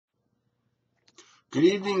Good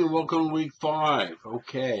evening and welcome to week 5.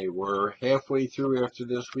 Okay, we're halfway through after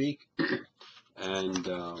this week, and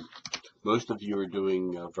most of you are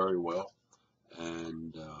doing very well.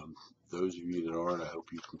 And those of you that aren't, I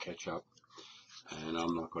hope you can catch up. And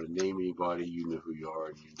I'm not going to name anybody. You know who you are,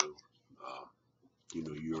 and you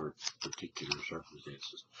know your particular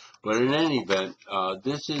circumstances. But in any event,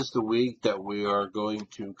 this is the week that we are going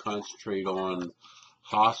to concentrate on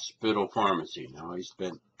hospital pharmacy. Now, I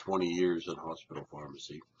spent 20 years in hospital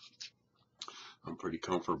pharmacy. I'm pretty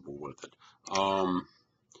comfortable with it.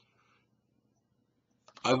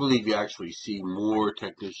 I believe you actually see more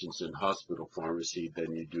technicians in hospital pharmacy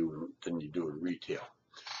than you do in retail,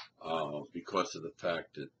 because of the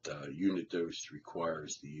fact that unit dose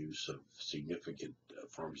requires the use of significant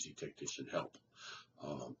pharmacy technician help.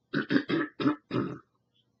 Um,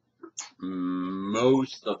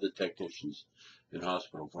 Most of the technicians in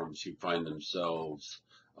hospital pharmacy find themselves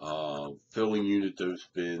filling unit dose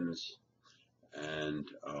bins and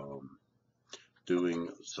doing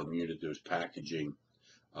some unit dose packaging,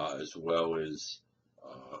 as well as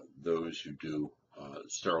those who do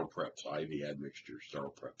sterile preps, IV admixture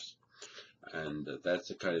sterile preps. And that's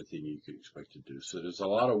the kind of thing you can expect to do. So there's a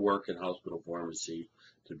lot of work in hospital pharmacy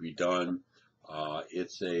to be done.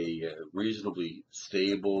 It's a reasonably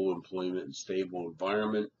stable employment and stable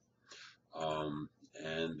environment,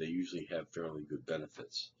 and they usually have fairly good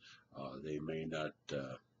benefits. They may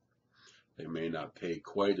not pay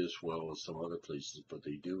quite as well as some other places, but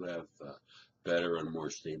they do have better and more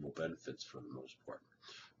stable benefits for the most part.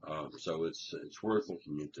 So it's worth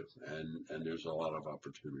looking into, and there's a lot of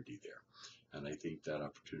opportunity there. And I think that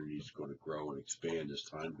opportunity is going to grow and expand as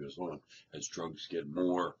time goes on, as drugs get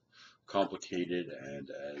more complicated and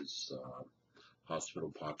as hospital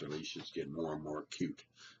populations get more and more acute.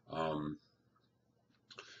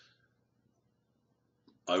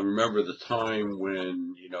 I remember the time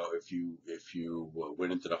when, if you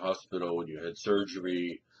went into the hospital and you had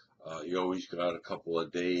surgery, you always got a couple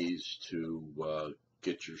of days to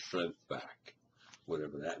get your strength back,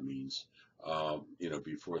 whatever that means,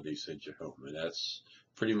 before they sent you home. And that's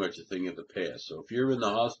pretty much a thing of the past. So if you're in the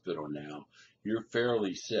hospital now, you're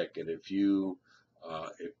fairly sick. And if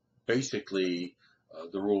basically,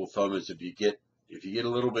 the rule of thumb is if you get a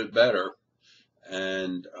little bit better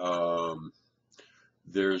and,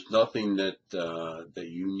 there's nothing that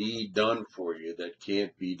you need done for you that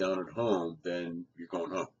can't be done at home, then you're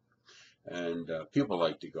going home. And people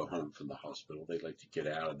like to go home from the hospital. They like to get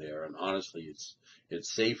out of there. And honestly,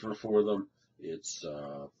 it's safer for them. It's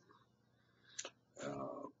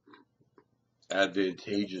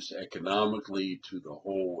advantageous economically to the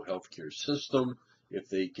whole healthcare system. If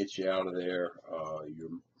they get you out of there,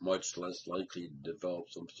 you're much less likely to develop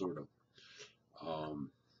some sort of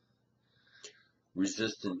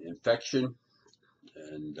resistant infection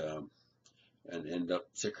and end up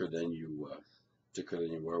sicker than you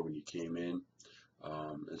were when you came in.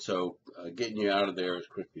 And so getting you out of there as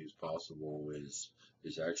quickly as possible is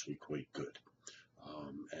actually quite good.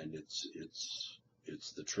 And it's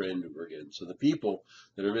the trend we're getting. So the people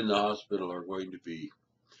that are in the hospital are going to be,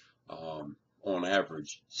 on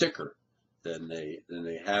average, sicker than they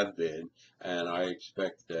have been, and I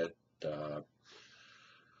expect that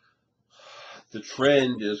the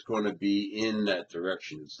trend is going to be in that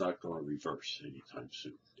direction. It's not going to reverse anytime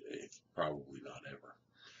soon. It's probably not ever.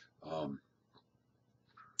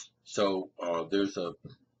 So there's a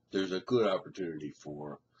good opportunity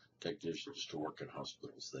for technicians to work in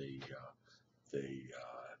hospitals. They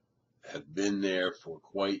have been there for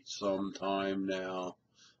quite some time now.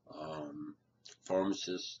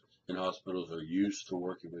 Pharmacists in hospitals are used to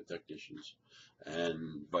working with technicians,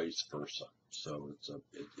 and vice versa. So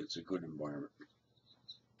it's a good environment.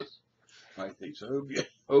 I think so.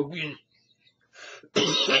 Hope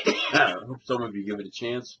some of you give it a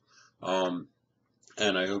chance. And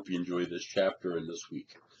I hope you enjoy this chapter and this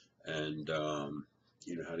week. And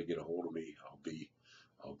you know how to get a hold of me.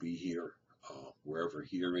 I'll be here wherever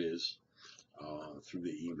here is, through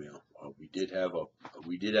the email. We did have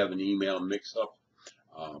an email mix up.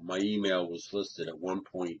 My email was listed at one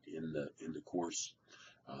point in the course,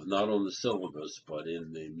 not on the syllabus, but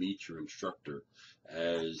in the Meet Your Instructor,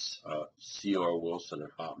 as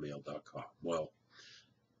crwilson@hotmail.com. Well,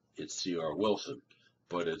 it's Cr Wilson,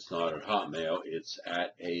 but it's not at Hotmail. It's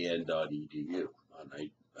at an.edu.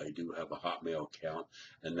 And I do have a Hotmail account,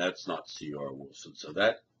 and that's not Cr Wilson. So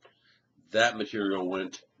that material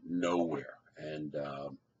went nowhere. And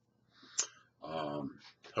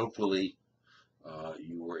hopefully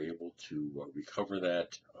you were able to recover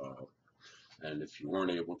that. And if you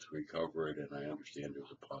weren't able to recover it, and I understand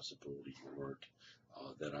there's a possibility you weren't,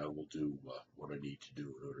 then I will do what I need to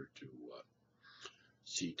do in order to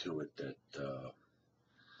see to it that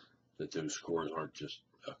those scores aren't just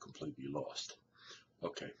completely lost.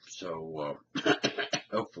 Okay, so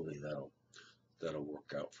hopefully that'll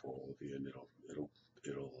work out for all of you, and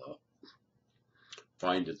it'll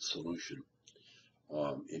find its solution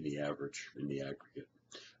in the aggregate.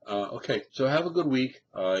 Okay, so have a good week.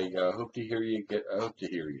 I hope to hear you. I hope to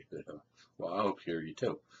hear you. Well, I hope to hear you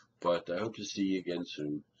too. But I hope to see you again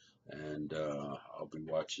soon, and I'll be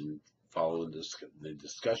following the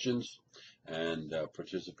discussions, and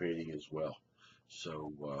participating as well.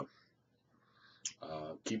 So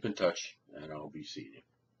keep in touch, and I'll be seeing you.